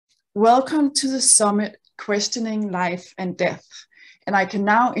Welcome to the summit, Questioning Life and Death. And I can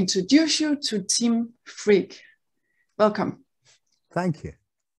now introduce you to Team Freke. Welcome. Thank you.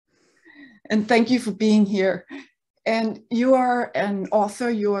 And thank you for being here. And you are an author,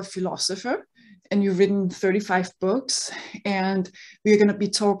 you're a philosopher, and you've written 35 books. And we're going to be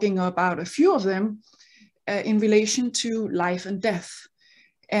talking about a few of them in relation to life and death.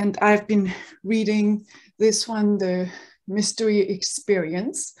 And I've been reading this one, The Mystery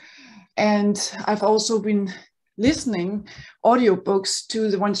Experience. And I've also been listening audiobooks to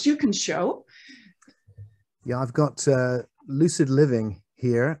the ones you can show. Yeah, I've got Lucid Living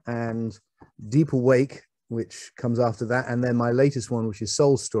here and Deep Awake, which comes after that. And then my latest one, which is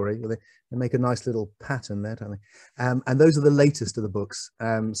Soul Story. They make a nice little pattern there, don't they? And those are the latest of the books.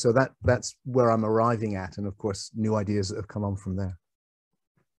 So that's where I'm arriving at. And of course, new ideas that have come on from there.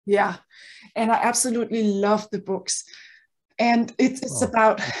 Yeah, and I absolutely love the books. And it's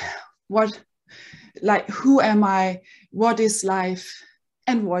about who am I, what is life,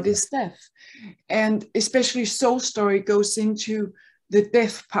 and what is death? And especially Soul Story goes into the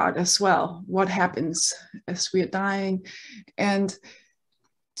death part as well. What happens as we are dying? And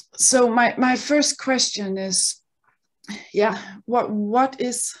so my first question is, what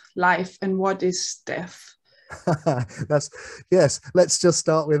is life and what is death? Yes, let's just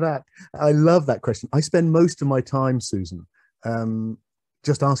start with that. I love that question. I spend most of my time, Susan,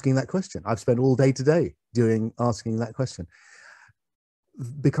 just asking that question. I've spent all day today asking that question,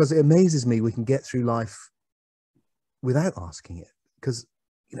 because it amazes me we can get through life without asking it. Because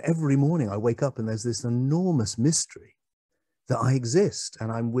every morning I wake up and there's this enormous mystery that I exist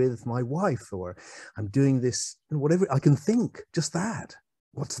and I'm with my wife, or I'm doing this, whatever I can think, just that.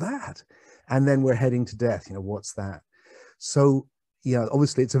 What's that? And then we're heading to death. What's that? So, yeah,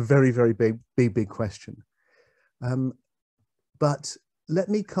 obviously it's a very, very big question. But let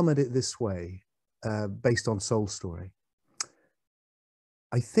me come at it this way, based on Soul Story.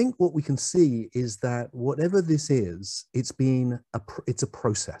 I think what we can see is that whatever this is, it's a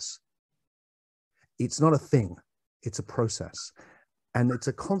process. It's not a thing, it's a process. And it's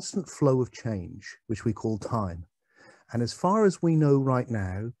a constant flow of change, which we call time. And as far as we know right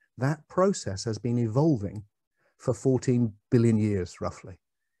now, that process has been evolving for 14 billion years, roughly.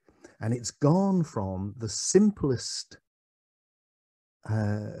 And it's gone from the simplest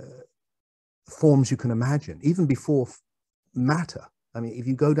forms you can imagine, even before matter. I mean, if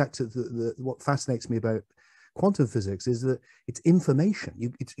you go back to what fascinates me about quantum physics is that it's information.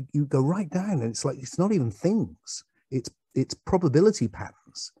 You go right down, and it's not even things. It's probability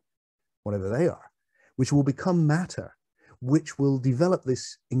patterns, whatever they are, which will become matter, which will develop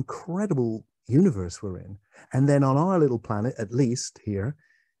this incredible universe we're in. And then on our little planet, at least here,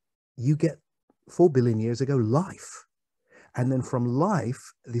 you get 4 billion years ago, life. And then from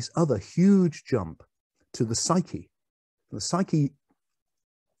life, this other huge jump to the psyche. The psyche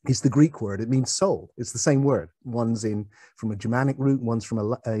is the Greek word. It means soul. It's the same word. One's from a Germanic root, one's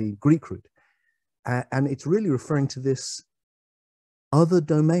from a Greek root. And it's really referring to this other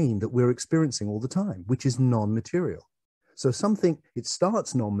domain that we're experiencing all the time, which is non-material. So it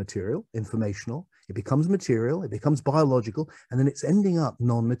starts non-material, informational, it becomes material, it becomes biological, and then it's ending up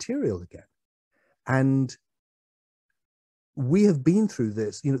non-material again. And we have been through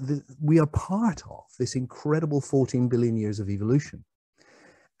this, we are part of this incredible 14 billion years of evolution.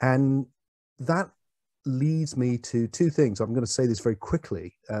 And that leads me to two things. I'm going to say this very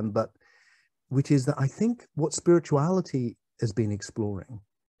quickly, but which is that I think what spirituality has been exploring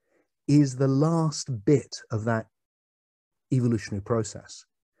is the last bit of that evolutionary process.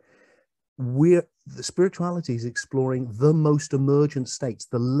 The spirituality is exploring the most emergent states,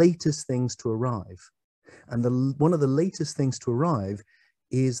 the latest things to arrive. And one of the latest things to arrive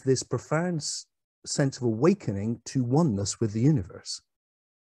is this profound sense of awakening to oneness with the universe.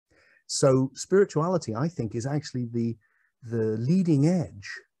 So spirituality, I think, is actually the leading edge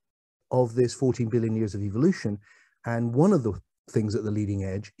of this 14 billion years of evolution. And one of the things at the leading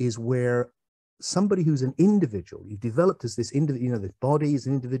edge is where somebody who's an individual, you've developed as this individual, the body is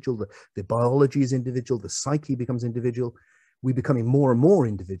an individual, the biology is individual, the psyche becomes individual, we're becoming more and more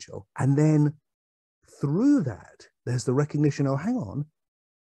individual. And then through that, there's the recognition, oh, hang on,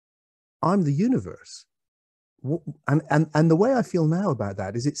 I'm the universe. And the way I feel now about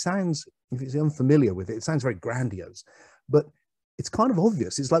that is, it sounds, if you're unfamiliar with it, it sounds very grandiose, but it's kind of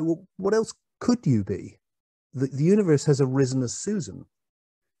obvious. It's like, well, what else could you be? The universe has arisen as Susan,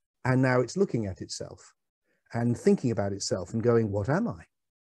 and now it's looking at itself and thinking about itself and going, what am I?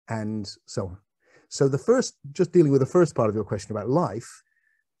 And so on. So just dealing with the first part of your question about life,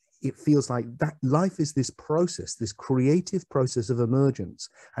 it feels like that life is this process, this creative process of emergence,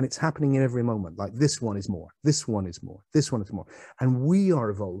 and it's happening in every moment. Like this one is more, this one is more, this one is more. And we are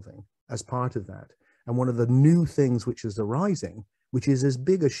evolving as part of that. And one of the new things which is arising, which is as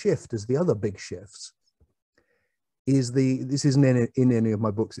big a shift as the other big shifts, is this isn't in any of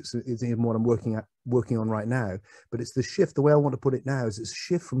my books, it's in what I'm working on right now, but it's the shift. The way I want to put it now is it's a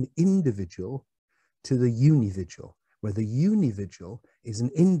shift from the individual to the unividual, where the unividual is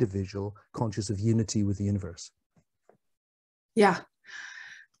an individual conscious of unity with the universe. Yeah.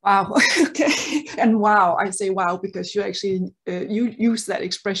 Wow. Okay. And wow, I say wow because you actually you use that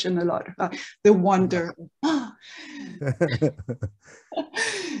expression a lot. The wonder.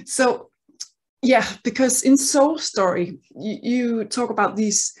 So yeah, because in Soul Story, you talk about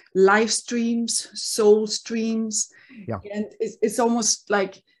these life streams, soul streams, yeah. And it's almost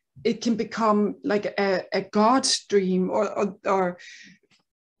like it can become like a God stream, or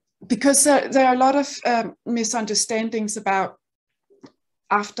because there are a lot of misunderstandings about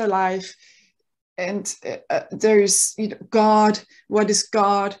afterlife, and there's God. What is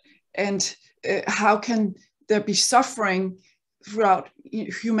God, and how can there be suffering throughout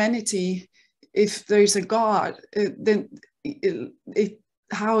humanity? If there's a God, then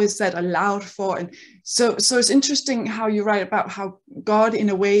how is that allowed for? And so it's interesting how you write about how God, in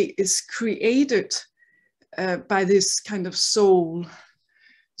a way, is created by this kind of soul.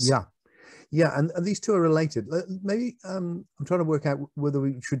 Yeah, and these two are related. Maybe I'm trying to work out whether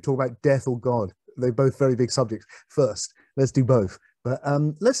we should talk about death or God. They're both very big subjects. First, let's do both. But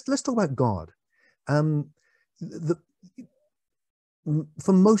let's talk about God.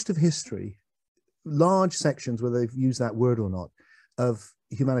 For most of history, large sections, whether they've used that word or not, of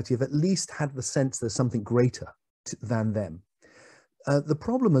humanity have at least had the sense there's something greater than them. The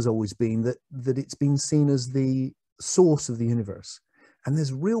problem has always been that it's been seen as the source of the universe. And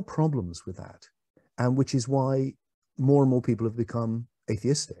there's real problems with that. And which is why more and more people have become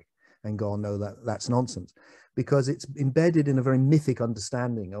atheistic and gone, no, that's nonsense. Because it's embedded in a very mythic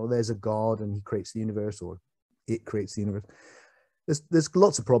understanding. Oh, there's a God and he creates the universe, or it creates the universe. There's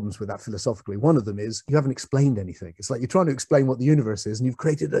lots of problems with that philosophically. One of them is you haven't explained anything. It's like you're trying to explain what the universe is, and you've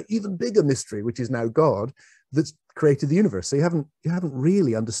created an even bigger mystery, which is now God, that's created the universe. So you haven't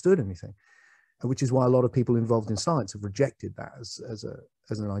really understood anything, which is why a lot of people involved in science have rejected that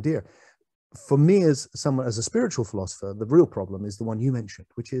as an idea. For me, as a spiritual philosopher, the real problem is the one you mentioned,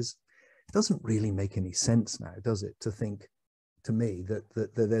 which is it doesn't really make any sense now, does it, to think, to me, that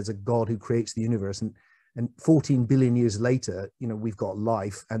there's a God who creates the universe, and 14 billion years later, we've got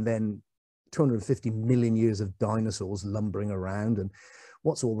life, and then 250 million years of dinosaurs lumbering around. And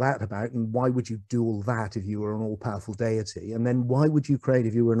what's all that about? And why would you do all that if you were an all-powerful deity? And then why would you create,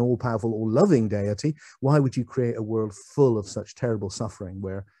 if you were an all-powerful, all-loving deity, why would you create a world full of such terrible suffering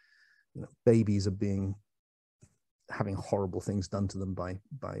where babies are having horrible things done to them by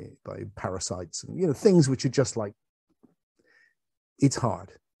parasites, and things which are just like, it's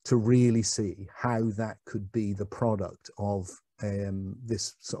hard to really see how that could be the product of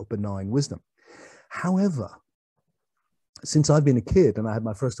this sort of benign wisdom. However, since I've been a kid and I had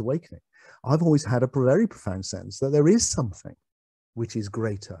my first awakening, I've always had a very profound sense that there is something which is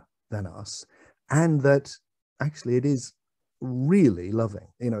greater than us, and that actually it is really loving.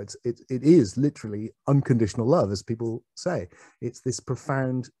 It is literally unconditional love, as people say. It's this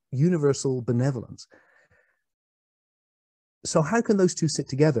profound universal benevolence. So how can those two sit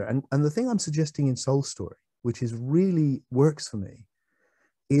together? And the thing I'm suggesting in Soul Story, which is really works for me,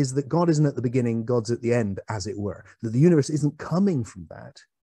 is that God isn't at the beginning, God's at the end, as it were. That the universe isn't coming from that.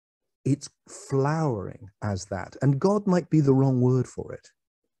 It's flowering as that. And God might be the wrong word for it.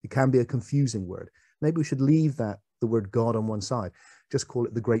 It can be a confusing word. Maybe we should leave the word God on one side. Just call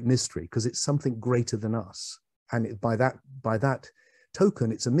it the great mystery, because it's something greater than us. And by that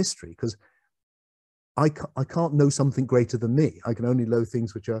token, it's a mystery, because I can't know something greater than me. I can only know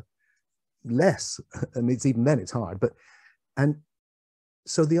things which are less, and even then it's hard. And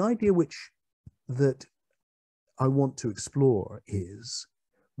so the idea that I want to explore is,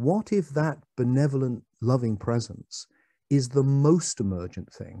 what if that benevolent, loving presence is the most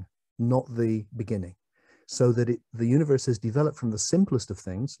emergent thing, not the beginning? So that the universe has developed from the simplest of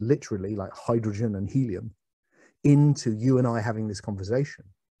things, literally like hydrogen and helium, into you and I having this conversation.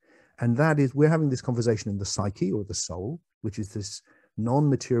 And that is, we're having this conversation in the psyche, or the soul, which is this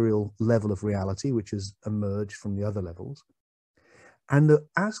non-material level of reality, which has emerged from the other levels. And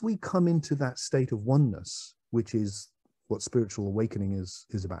as we come into that state of oneness, which is what spiritual awakening is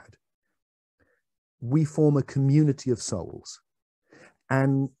about, we form a community of souls.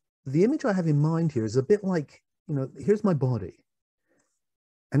 And the image I have in mind here is a bit like, here's my body.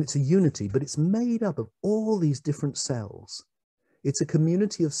 And it's a unity, but it's made up of all these different cells. It's a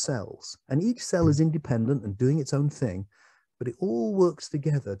community of cells, and each cell is independent and doing its own thing, but it all works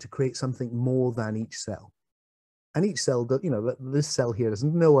together to create something more than each cell. And each cell, this cell here has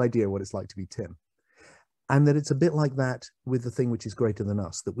no idea what it's like to be Tim. And that it's a bit like that with the thing which is greater than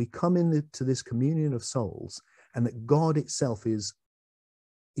us, that we come into this communion of souls, and that God itself is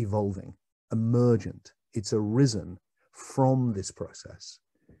evolving, emergent. It's arisen from this process.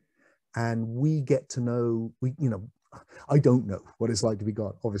 And we get to know, I don't know what it's like to be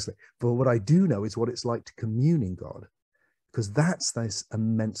God, obviously, but what I do know is what it's like to commune in God, because that's this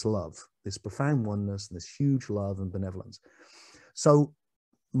immense love, this profound oneness, and this huge love and benevolence. So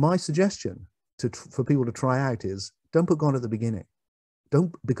my suggestion for people to try out is, don't put God at the beginning.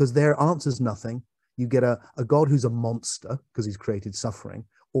 Because there answers nothing. You get a God who's a monster because he's created suffering,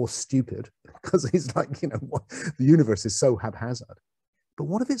 or stupid because he's like, the universe is so haphazard. But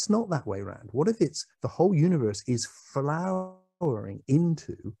what if it's not that way around? What if it's the whole universe is flowering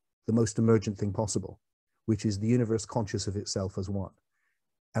into the most emergent thing possible, which is the universe conscious of itself as one.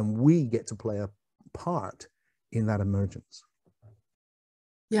 And we get to play a part in that emergence.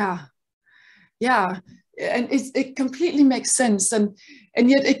 Yeah. Yeah. And it completely makes sense. And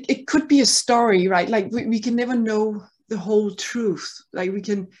yet it could be a story, right? Like we can never know the whole truth. Like we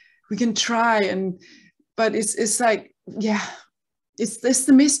can try, but it's like, yeah, it's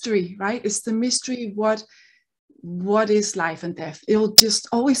the mystery, right? It's the mystery. What is life and death? It'll just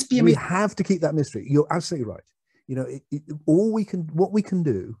always be a mystery. We have to keep that mystery. You're absolutely right. What we can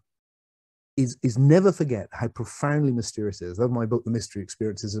do is never forget how profoundly mysterious it is. That's my book, The Mystery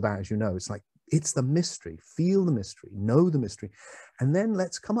Experience, is about, as you know. It's like, it's the mystery. Feel the mystery, know the mystery, and then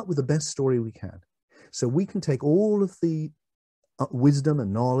let's come up with the best story we can. So we can take all of the wisdom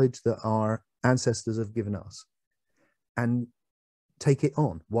and knowledge that our ancestors have given us and take it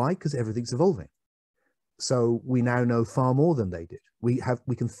on. Why? Because everything's evolving. So we now know far more than they did. We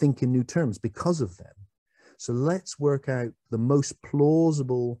can think in new terms because of them. So let's work out the most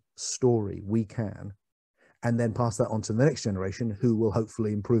plausible story we can, and then pass that on to the next generation, who will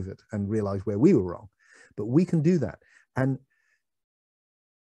hopefully improve it and realize where we were wrong. But we can do that. And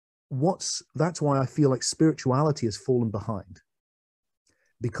that's why I feel like spirituality has fallen behind,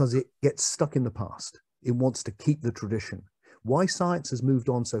 because it gets stuck in the past. It wants to keep the tradition. Why science has moved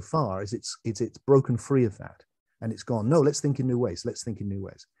on so far is it's broken free of that, and it's gone, no, let's think in new ways. Let's think in new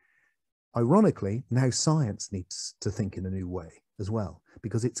ways. Ironically, now science needs to think in a new way as well,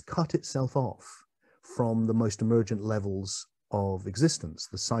 because it's cut itself off from the most emergent levels of existence,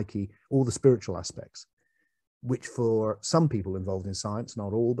 the psyche, all the spiritual aspects, which for some people involved in science,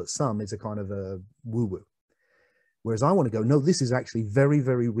 not all, but some, is a kind of a woo-woo. Whereas I want to go, no, this is actually very,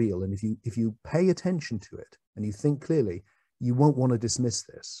 very real. And if you pay attention to it and you think clearly, you won't want to dismiss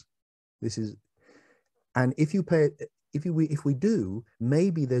this. And if we do,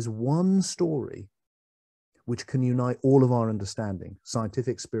 maybe there's one story which can unite all of our understanding,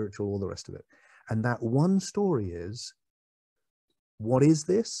 scientific, spiritual, all the rest of it. And that one story is, what is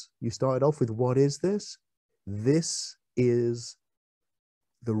this? You started off with, what is this? This is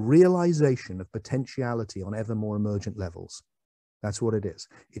the realization of potentiality on ever more emergent levels. That's what it is.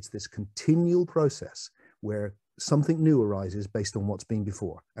 It's this continual process where something new arises based on what's been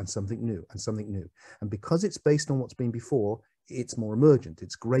before, and something new, and something new. And because it's based on what's been before, it's more emergent,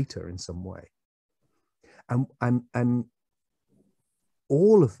 it's greater in some way. And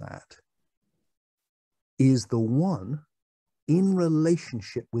all of that is the one in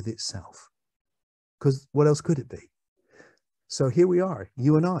relationship with itself. Because what else could it be? So here we are,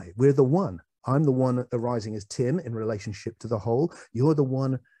 you and I, we're the one. I'm the one arising as Tim in relationship to the whole. You're the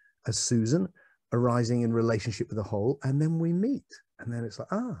one as Susan, arising in relationship with the whole. And then we meet. And then it's like,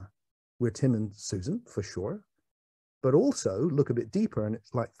 we're Tim and Susan for sure. But also look a bit deeper, and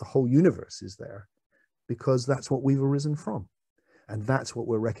it's like the whole universe is there, because that's what we've arisen from. And that's what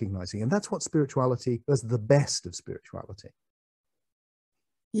we're recognizing. And that's what spirituality, that's the best of spirituality.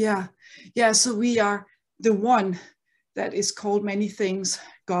 Yeah. Yeah. So we are the one that is called many things,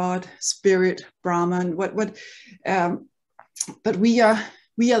 God, Spirit, Brahman, but we are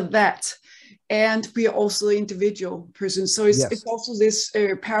that. And we are also the individual person. So it's also this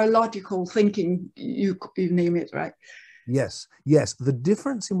paralogical thinking, you name it, right? Yes. The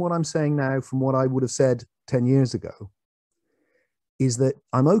difference in what I'm saying now from what I would have said 10 years ago is that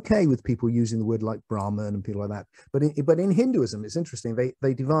I'm okay with people using the word like Brahman and people like that. But in Hinduism, it's interesting.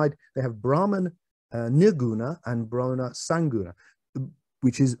 They divide, they have Brahman Nirguna and Brahmana Sanguna,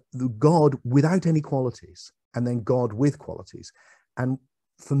 which is the God without any qualities, and then God with qualities. And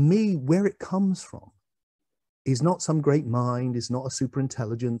for me, where it comes from is not some great mind, is not a super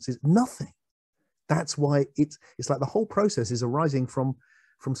intelligence, is nothing. That's why it's like the whole process is arising from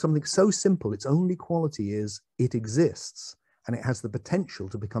something so simple. Its only quality is it exists and it has the potential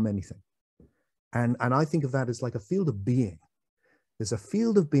to become anything. And I think of that as like a field of being. There's a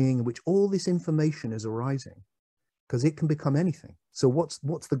field of being in which all this information is arising because it can become anything. So what's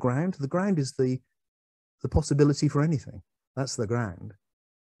the ground? The ground is the possibility for anything. That's the ground,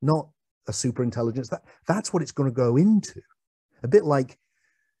 not a super intelligence. That's what it's going to go into. A bit like,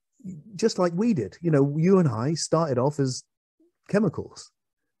 just like we did. You know, you and I started off as chemicals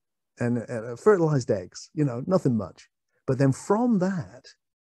and fertilized eggs, you know, nothing much. But then from that,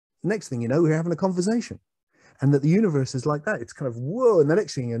 next thing you know, we're having a conversation. And that the universe is like that. It's kind of, whoa. And the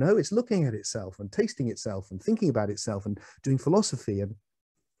next thing you know, it's looking at itself and tasting itself and thinking about itself and doing philosophy.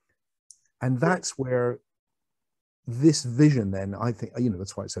 And that's where this vision then, I think, you know,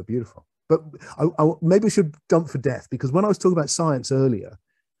 that's why it's so beautiful. But I maybe we should dump for death, because when I was talking about science earlier,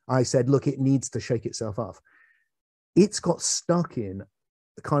 I said, look, it needs to shake itself off. It's got stuck in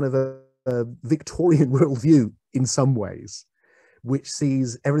kind of a Victorian worldview in some ways, which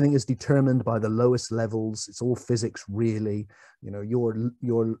sees everything is determined by the lowest levels. It's all physics, really. You know,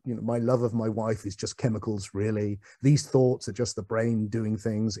 you know, my love of my wife is just chemicals, really. These thoughts are just the brain doing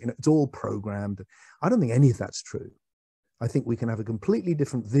things. You know, it's all programmed. I don't think any of that's true. I think we can have a completely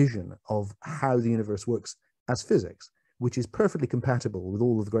different vision of how the universe works as physics, which is perfectly compatible with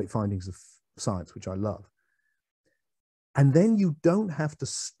all of the great findings of science, which I love. And then you don't have to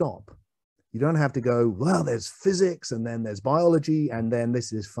stop. You don't have to go, well, there's physics, and then there's biology, and then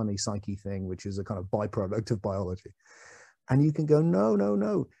this is funny psyche thing, which is a kind of byproduct of biology. And you can go, no, no,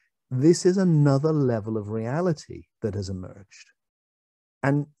 no. This is another level of reality that has emerged.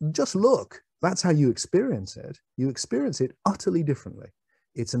 And just look, that's how you experience it. You experience it utterly differently.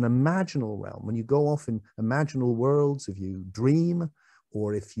 It's an imaginal realm. When you go off in imaginal worlds, if you dream,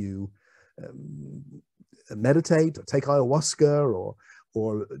 or if you meditate, or take ayahuasca,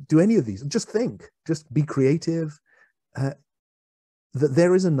 or do any of these, just think, just be creative, that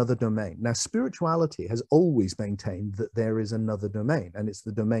there is another domain. Now, spirituality has always maintained that there is another domain, and it's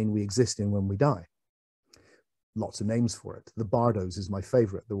the domain we exist in when we die. Lots of names for it. The Bardos is my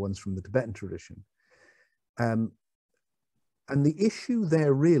favorite, the ones from the Tibetan tradition. And the issue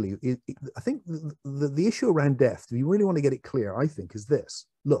there really, I think the issue around death, if you really want to get it clear, I think, is this.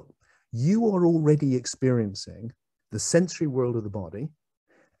 Look, you are already experiencing the sensory world of the body,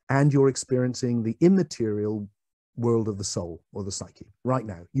 and you're experiencing the immaterial world of the soul or the psyche right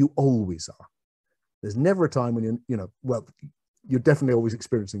now. You always are. There's never a time when you're definitely always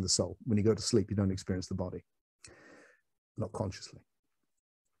experiencing the soul. When you go to sleep, you don't experience the body, not consciously.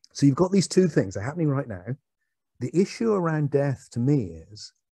 So you've got these two things that are happening right now. The issue around death to me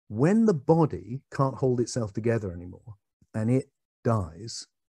is when the body can't hold itself together anymore and it dies,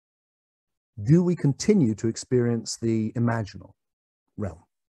 do we continue to experience the imaginal realm,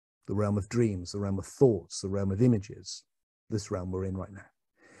 the realm of dreams, the realm of thoughts, the realm of images, this realm we're in right now?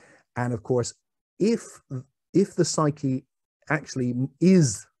 And of course, if the psyche actually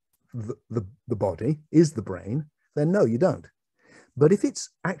is the body, is the brain, then no, you don't. But if it's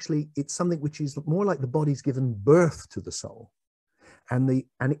something which is more like the body's given birth to the soul, and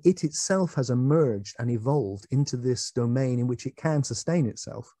it itself has emerged and evolved into this domain in which it can sustain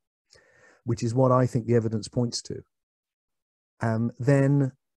itself, which is what I think the evidence points to,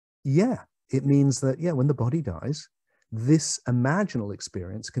 then yeah, it means that, yeah, when the body dies, this imaginal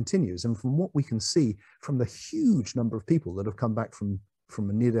experience continues. And from what we can see from the huge number of people that have come back from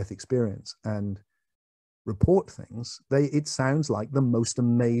a near-death experience and report things, it sounds like the most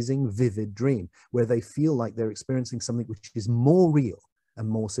amazing, vivid dream where they feel like they're experiencing something which is more real and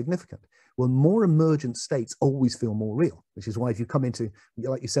more significant. Well, more emergent states always feel more real, which is why if you come into,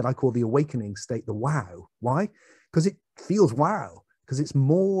 like you said, I call the awakening state the wow. Why? Because it feels wow, because it's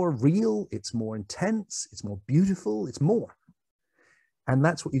more real, it's more intense, it's more beautiful, it's more. And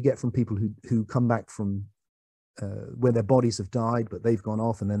that's what you get from people who come back from where their bodies have died, but they've gone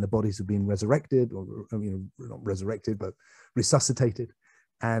off, and then the bodies have been resurrected, or not resurrected, but resuscitated.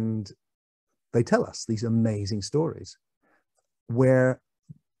 And they tell us these amazing stories where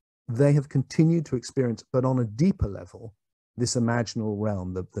they have continued to experience, but on a deeper level, this imaginal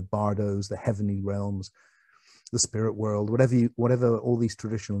realm, the bardos, the heavenly realms, the spirit world, whatever all these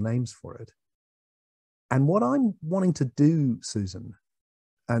traditional names for it. And what I'm wanting to do, Susan,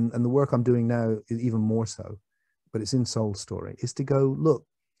 and the work I'm doing now is even more so, but it's in Soul Story, is to go, look,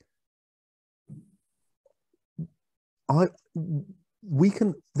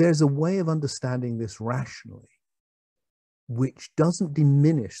 there's a way of understanding this rationally, which doesn't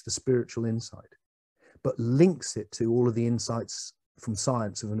diminish the spiritual insight, but links it to all of the insights from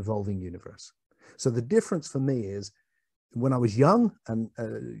science of an evolving universe. So the difference for me is, when I was young, and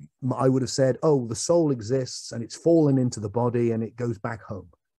I would have said, oh, the soul exists and it's fallen into the body and it goes back home.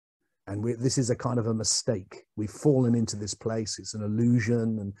 And this is a kind of a mistake. We've fallen into this place. It's an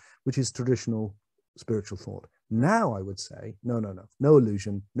illusion, and which is traditional spiritual thought. Now I would say, no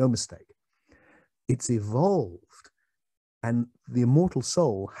illusion, no mistake. It's evolved, and the immortal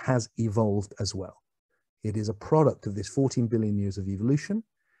soul has evolved as well. It is a product of this 14 billion years of evolution.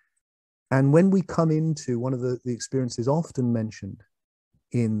 And when we come into one of the experiences often mentioned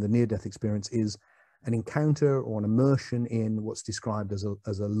in the near-death experience is an encounter or an immersion in what's described as a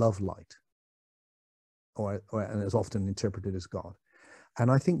love light, and is often interpreted as God.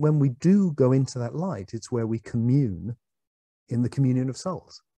 And I think when we do go into that light, it's where we commune in the communion of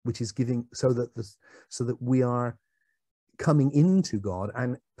souls, which is giving, so that we are coming into God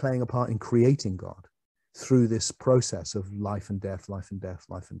and playing a part in creating God through this process of life and death, life and death,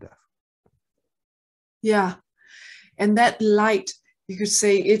 life and death. Yeah. And that light, you could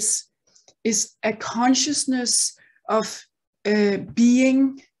say, is a consciousness of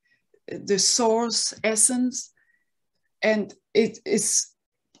being, the source essence. And it's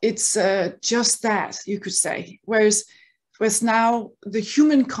just that, you could say. Whereas now the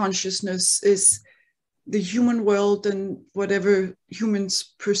human consciousness is the human world and whatever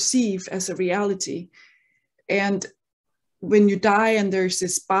humans perceive as a reality. And when you die and there's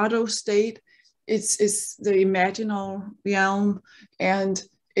this bardo state, it's the imaginal realm, and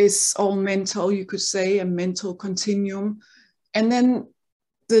it's all mental, you could say, a mental continuum. And then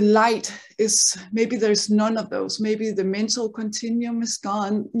the light is, maybe there's none of those. Maybe the mental continuum is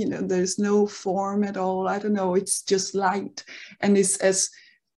gone. There's no form at all. I don't know. It's just light, and it's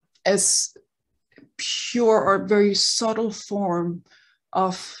as pure or very subtle form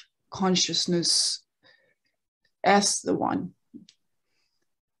of consciousness as the one.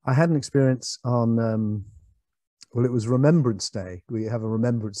 I had an experience on, well, it was Remembrance Day. We have a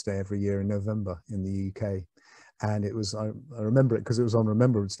Remembrance Day every year in November in the UK. And it was, I remember it because it was on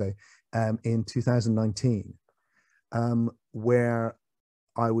Remembrance Day in 2019, where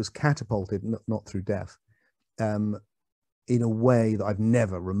I was catapulted, not through death, in a way that I've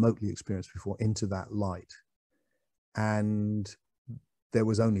never remotely experienced before, into that light. And there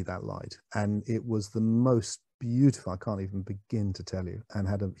was only that light. And it was the most beautiful, I can't even begin to tell you, and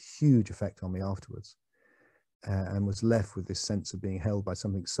had a huge effect on me afterwards, and was left with this sense of being held by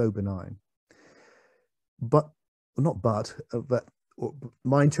something so benign. But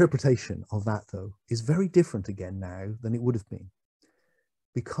my interpretation of that, though, is very different again now than it would have been,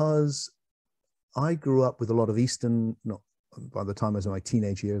 because I grew up with a lot of Eastern, by the time I was in my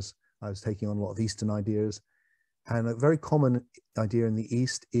teenage years, I was taking on a lot of Eastern ideas. And a very common idea in the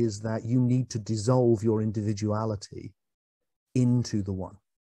East is that you need to dissolve your individuality into the one,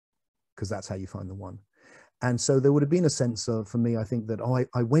 because that's how you find the one. And so there would have been a sense of, for me, I think that,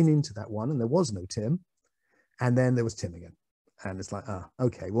 I went into that one and there was no Tim. And then there was Tim again. And it's like,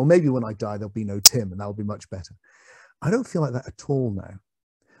 okay, well, maybe when I die, there'll be no Tim and that'll be much better. I don't feel like that at all now.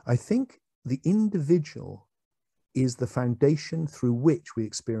 I think the individual is the foundation through which we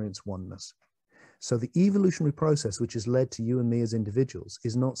experience oneness. So the evolutionary process, which has led to you and me as individuals,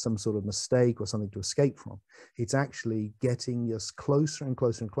 is not some sort of mistake or something to escape from. It's actually getting us closer and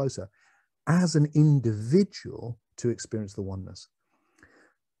closer and closer as an individual to experience the oneness.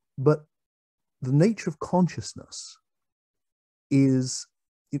 But the nature of consciousness is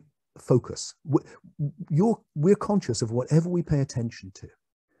focus. We're conscious of whatever we pay attention to.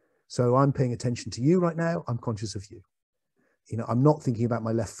 So I'm paying attention to you right now. I'm conscious of you. I'm not thinking about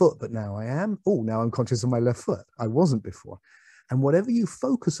my left foot, but now I am. Oh, now I'm conscious of my left foot. I wasn't before. And whatever you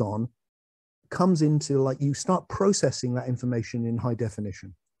focus on comes into, like, you start processing that information in high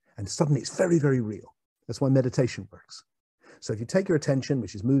definition. And suddenly it's very, very real. That's why meditation works. So if you take your attention,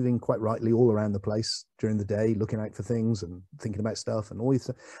 which is moving quite rightly all around the place during the day, looking out for things and thinking about stuff and all this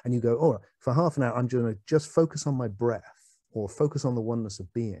stuff, and you go, oh, for half an hour, I'm going to just focus on my breath or focus on the oneness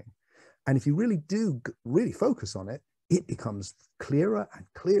of being. And if you really do really focus on it, it becomes clearer and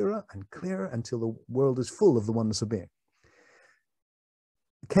clearer and clearer until the world is full of the oneness of being.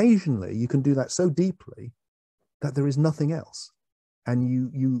 Occasionally, you can do that so deeply that there is nothing else. And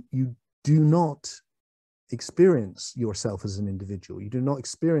you do not experience yourself as an individual. You do not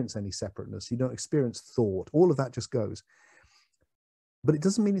experience any separateness. You don't experience thought. All of that just goes. But it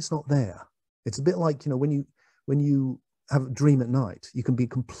doesn't mean it's not there. It's a bit like, when you have a dream at night, you can be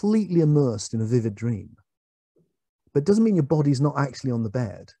completely immersed in a vivid dream. But it doesn't mean your body's not actually on the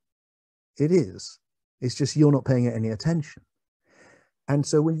bed. It is. It's just you're not paying it any attention. And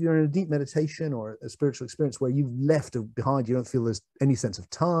so when you're in a deep meditation or a spiritual experience where you've left behind, you don't feel there's any sense of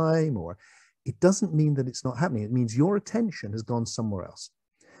time, or it doesn't mean that it's not happening. It means your attention has gone somewhere else.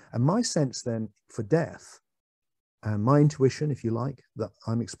 And my sense then for death, and my intuition, if you like, that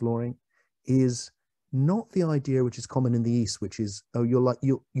I'm exploring, is not the idea which is common in the East, which is, oh,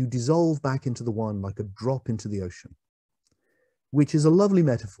 you dissolve back into the one like a drop into the ocean, which is a lovely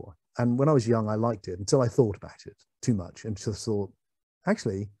metaphor. And when I was young, I liked it until I thought about it too much and just thought,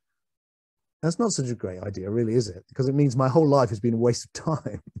 actually, that's not such a great idea, really, is it? Because it means my whole life has been a waste of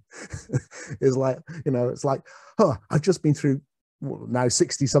time. It's like, it's like, oh, I've just been through now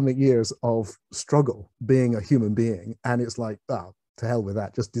 60 something years of struggle being a human being. And it's like, oh, to hell with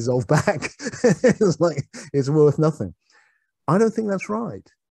that, just dissolve back. It's like, it's worth nothing. I don't think that's right.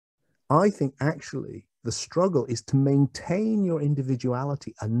 I think actually the struggle is to maintain your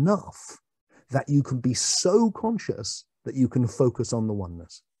individuality enough that you can be so conscious that you can focus on the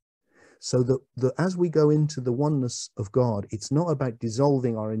oneness. So that as we go into the oneness of God, it's not about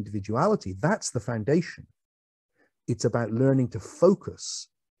dissolving our individuality. That's the foundation. It's about learning to focus,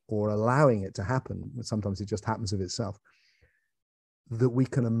 or allowing it to happen. Sometimes it just happens of itself. That we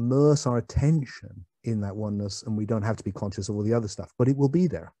can immerse our attention in that oneness, and we don't have to be conscious of all the other stuff, but it will be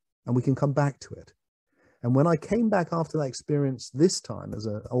there and we can come back to it. And when I came back after that experience this time as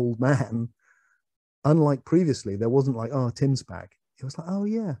an old man, unlike previously, there wasn't like, oh, Tim's back. It was like, oh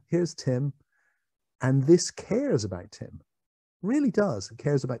yeah, here's Tim. And this cares about Tim. Really does. It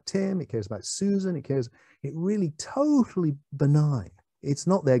cares about Tim. It cares about Susan. It really totally benign. It's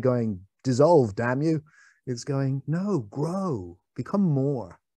not there going, dissolve, damn you. It's going, no, grow, become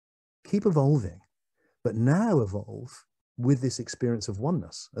more, keep evolving, but now evolve with this experience of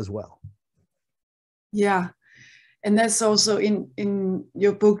oneness as well. Yeah. And that's also in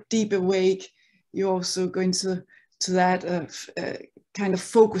your book, Deep Awake, you're also going to that kind of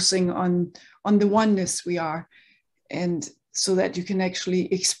focusing on the oneness we are, and so that you can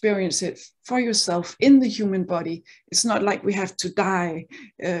actually experience it for yourself in the human body. It's not like we have to die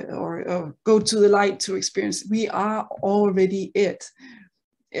or go to the light to experience. We are already it.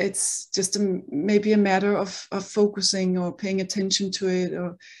 It's just maybe a matter of focusing or paying attention to it.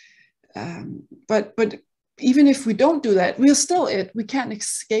 Or, but even if we don't do that, we're still it. We can't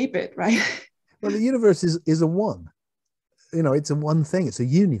escape it, right? Well, the universe is a one. It's a one thing. It's a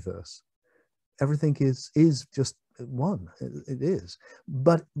universe. Everything is just one. It is.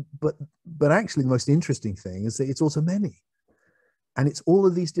 But actually, the most interesting thing is that it's also many, and it's all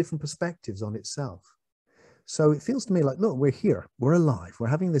of these different perspectives on itself. So it feels to me like, look, we're here, we're alive, we're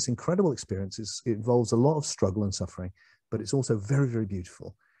having this incredible experience. It involves a lot of struggle and suffering, but it's also very, very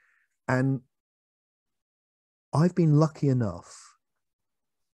beautiful. And I've been lucky enough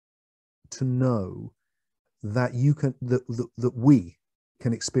to know that that we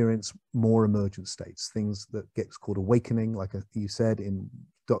can experience more emergent states, things that gets called awakening, like you said in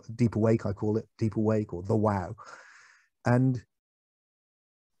Deep Awake, I call it Deep Awake, or the wow. And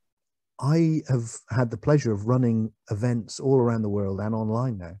I have had the pleasure of running events all around the world and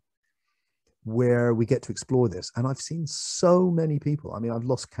online now, where we get to explore this. And I've seen so many people. I mean, I've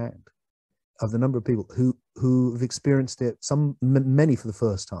lost count of the number of people who've experienced it, many for the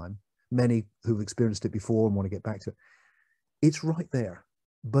first time, many who've experienced it before and want to get back to it. It's right there,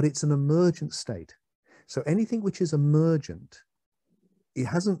 but it's an emergent state. So anything which is emergent,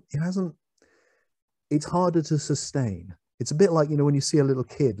 it's harder to sustain. It's a bit like, when you see a little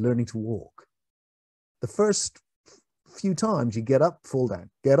kid learning to walk. The first few times you get up, fall down,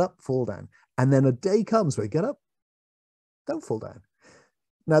 get up, fall down. And then a day comes where you get up, don't fall down.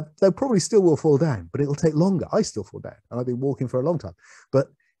 Now, they probably still will fall down, but it'll take longer. I still fall down, and I've been walking for a long time. But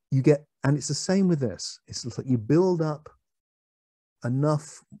and it's the same with this. It's like you build up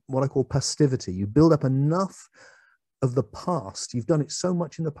enough, what I call passivity. You build up enough of the past. You've done it so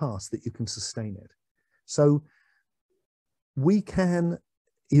much in the past that you can sustain it. So we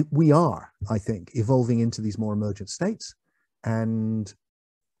are, I think, evolving into these more emergent states. And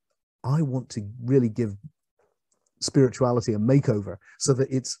I want to really give spirituality a makeover so that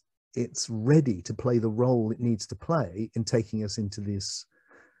it's ready to play the role it needs to play in taking us into this,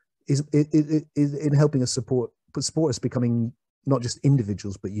 in helping us support us becoming not just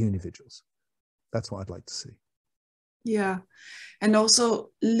individuals, but unividuals. That's what I'd like to see. Yeah. And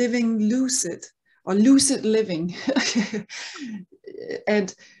also living lucid, or lucid living.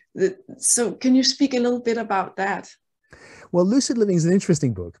 And so can you speak a little bit about that? Well, Lucid Living is an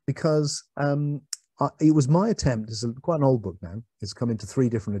interesting book because it was my attempt. It's quite an old book now. It's come into 3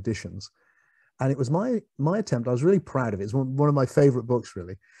 different editions. And it was my attempt. I was really proud of it. It's one of my favorite books,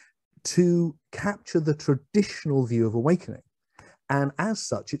 really, to capture the traditional view of awakening. And as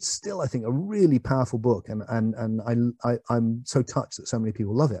such, it's still, I think, a really powerful book. And I'm so touched that so many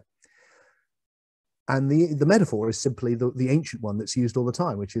people love it. And the metaphor is simply the ancient one that's used all the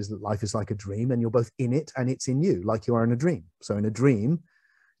time, which is that life is like a dream and you're both in it and it's in you, like you are in a dream. So in a dream,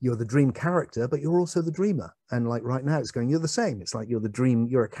 you're the dream character, but you're also the dreamer. And like right now it's going, you're the same. It's like you're the dream,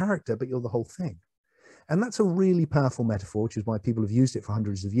 you're a character, but you're the whole thing. And that's a really powerful metaphor, which is why people have used it for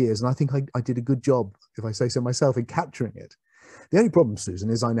hundreds of years. And I think I did a good job, if I say so myself, in capturing it. The only problem, Susan,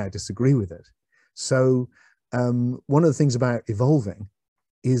 is I now disagree with it. So one of the things about evolving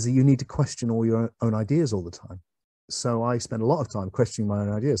is that you need to question all your own ideas all the time. So I spend a lot of time questioning my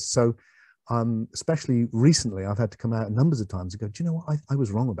own ideas. So especially recently, I've had to come out numbers of times and go, do you know what? I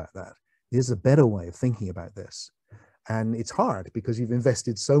was wrong about that. There's a better way of thinking about this. And it's hard because you've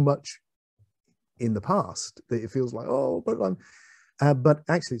invested so much in the past that it feels like, oh, but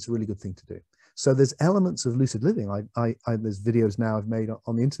actually it's a really good thing to do. So there's elements of lucid living. There's videos now I've made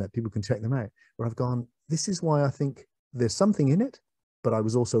on the internet. People can check them out where I've gone, this is why I think there's something in it, but I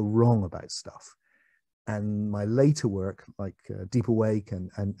was also wrong about stuff. And my later work, like Deep Awake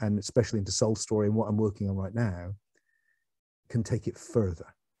and especially into Soul Story and what I'm working on right now, can take it further.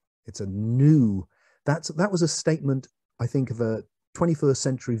 It's a new, that was a statement, I think, of a 21st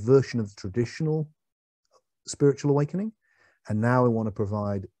century version of the traditional spiritual awakening. And now I want to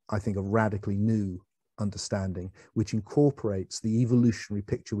provide, I think, a radically new understanding, which incorporates the evolutionary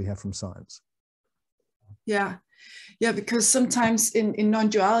picture we have from science. Yeah. Yeah, because sometimes in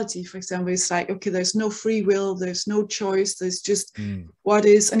non-duality, for example, it's like, okay, there's no free will, there's no choice, there's just what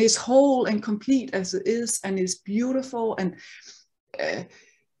is, and it's whole and complete as it is, and it's beautiful. And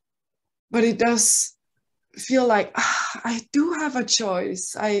but it does feel like I do have a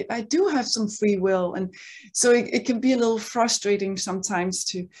choice. I do have some free will. And so it can be a little frustrating sometimes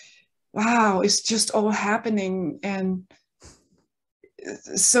to, wow, it's just all happening. And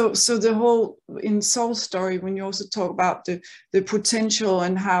so the whole in Soul Story, when you also talk about the potential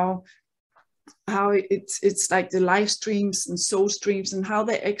and how it's like the live streams and soul streams and how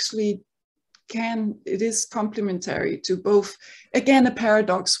they actually it is complementary to both. Again, a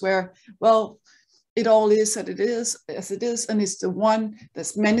paradox where, well, it all is as it is, and it's the one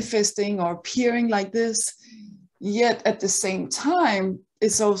that's manifesting or appearing like this. Yet at the same time,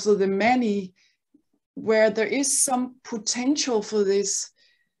 it's also the many, where there is some potential for this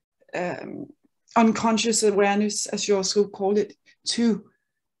unconscious awareness, as you also call it, to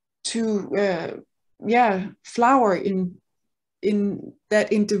flower in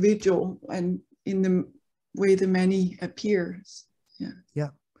that individual and in the way the many appears. Yeah.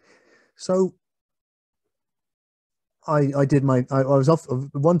 So I did I was off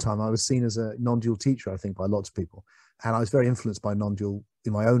one time. I was seen as a non-dual teacher, I think, by lots of people, and I was very influenced by non-dual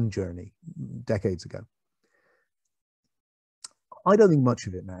in my own journey decades ago. I don't think much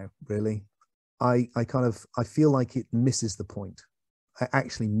of it now, really. I feel like it misses the point. It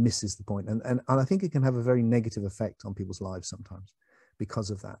actually misses the point, and I think it can have a very negative effect on people's lives sometimes because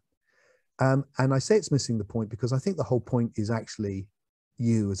of that. And I say it's missing the point because I think the whole point is actually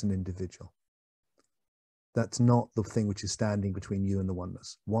you as an individual. That's not the thing which is standing between you and the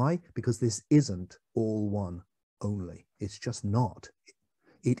oneness. Why? Because this isn't all one only. It's just not.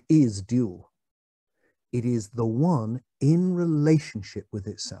 It is dual. It is the one in relationship with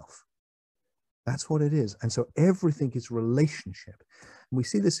itself. That's what it is. And so everything is relationship. And we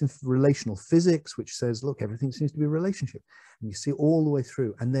see this in relational physics, which says, look, everything seems to be a relationship. And you see all the way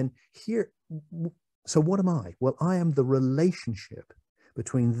through. And then here, so what am I? Well, I am the relationship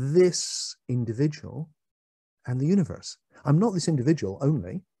between this individual and the universe. I'm not this individual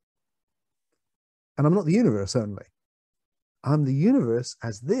only, and I'm not the universe only. I'm the universe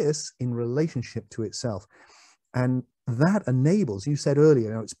as this in relationship to itself. And that enables, you said earlier,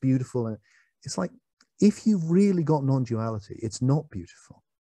 you know, it's beautiful. And it's like, if you've really got non-duality, it's not beautiful.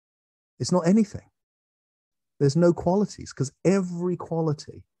 It's not anything. There's no qualities, because every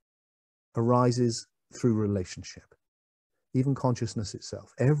quality arises through relationship. Even consciousness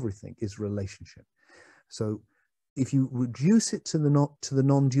itself, everything is relationship. So if you reduce it to the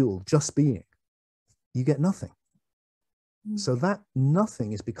non-dual, just being, you get nothing. So that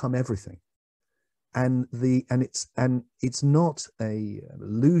nothing has become everything. And it's not an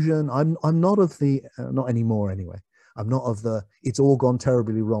illusion. I'm not of the not anymore anyway. I'm not of the it's all gone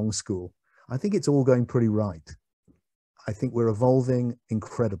terribly wrong school. I think it's all going pretty right. I think we're evolving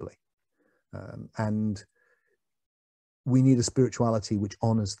incredibly, and we need a spirituality which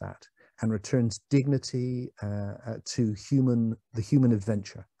honors that and returns dignity to the human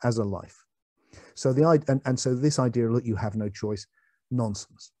adventure as a life. So so this idea that you have no choice,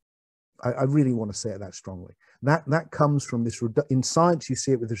 nonsense. I really want to say it that strongly. That comes from this, in science, you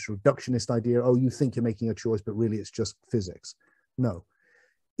see it with this reductionist idea, oh, you think you're making a choice, but really it's just physics. No.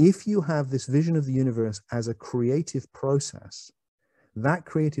 If you have this vision of the universe as a creative process, that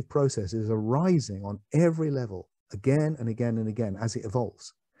creative process is arising on every level again and again and again as it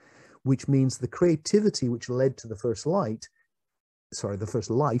evolves, which means the creativity which led to the first life,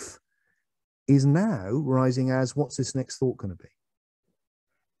 is now rising as, what's this next thought going to be?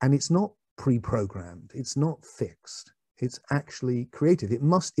 And it's not pre-programmed, it's not fixed, it's actually creative. It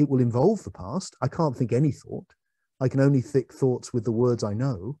will involve the past. I can't think any thought. I can only think thoughts with the words I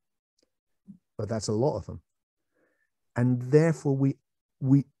know, but that's a lot of them. And therefore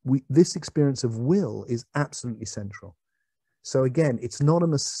this experience of will is absolutely central. So again, it's not a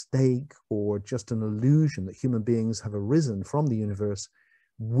mistake or just an illusion that human beings have arisen from the universe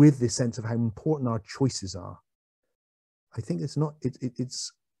with this sense of how important our choices are. I think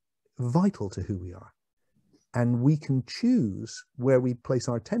it's vital to who we are. And we can choose where we place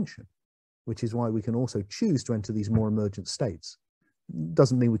our attention, which is why we can also choose to enter these more emergent states.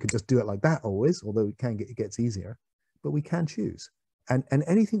 Doesn't mean we could just do it like that always, although it gets easier, but we can choose. And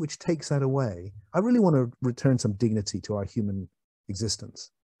anything which takes that away, I really want to return some dignity to our human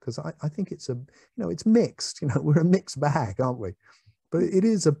existence, because I think it's it's mixed. We're a mixed bag, aren't we? But it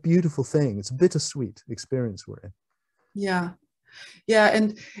is a beautiful thing. It's a bittersweet experience we're in. Yeah. Yeah,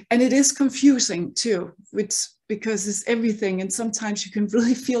 and it is confusing too, because it's everything, and sometimes you can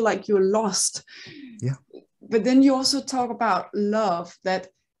really feel like you're lost. Yeah. But then you also talk about love, that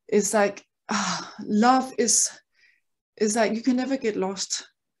is like love is like you can never get lost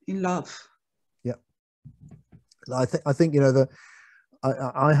in love. Yeah. I think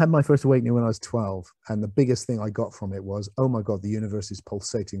I had my first awakening when I was 12, and the biggest thing I got from it was, oh my God, the universe is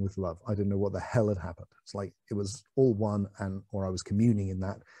pulsating with love. I didn't know what the hell had happened. It's like it was all one, or I was communing in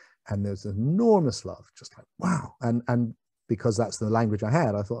that, and there's enormous love, just like, wow. And because that's the language I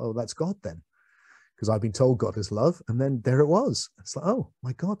had, I thought, oh, that's God then, because I've been told God is love, and then there it was. It's like, oh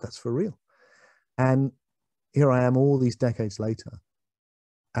my God, that's for real. And here I am all these decades later,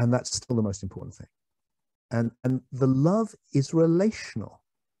 and that's still the most important thing. And the love is relational.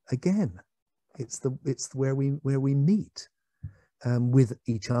 Again, it's where we meet with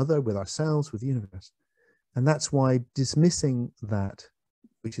each other, with ourselves, with the universe. And that's why dismissing that,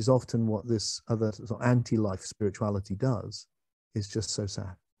 which is often what this other sort of anti-life spirituality does, is just so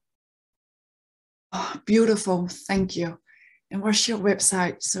sad. Oh, beautiful. Thank you. And what's your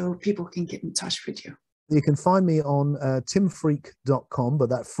website so people can get in touch with you? You can find me on timfreke.com, but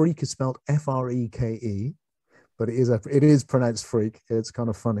that Freke is spelled Freke, but it is pronounced Freke. It's kind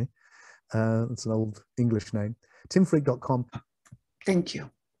of funny. It's an old English name. timfreke.com. Thank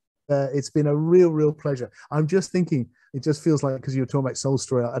you. It's been a real pleasure. I'm just thinking, it just feels like, because you were talking about Soul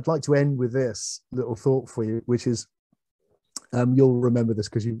Story, I'd like to end with this little thought for you, which is, you'll remember this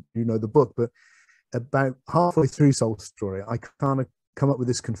because you know the book, but about halfway through Soul Story, I kind of come up with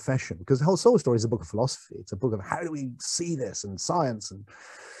this confession, because the whole Soul Story is a book of philosophy. It's a book of how do we see this, and science and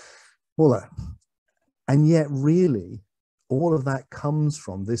all that. And yet really all of that comes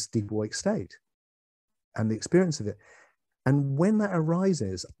from this deep awake state and the experience of it. And when that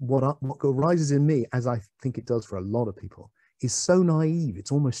arises, what arises in me, as I think it does for a lot of people, is so naive,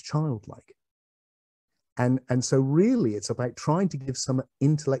 it's almost childlike. And so really it's about trying to give some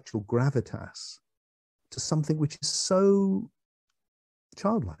intellectual gravitas to something which is so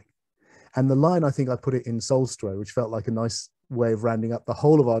childlike. And the line, I think I put it in Soul Story, which felt like a nice way of rounding up the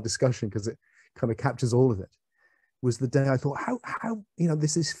whole of our discussion, because it kind of captures all of it, was the day I thought, how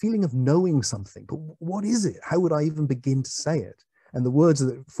there's this feeling of knowing something, but what is it? How would I even begin to say it? And the words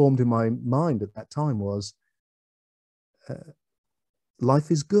that formed in my mind at that time was,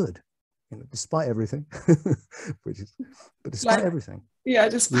 life is good, despite everything, but despite everything,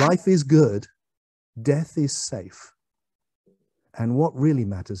 life is good, death is safe, and what really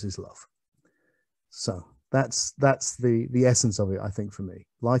matters is love. So that's the essence of it, I think, for me.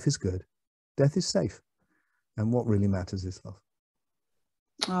 Life is good, death is safe, and what really matters is love.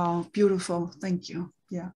 Oh, beautiful. Thank you. Yeah.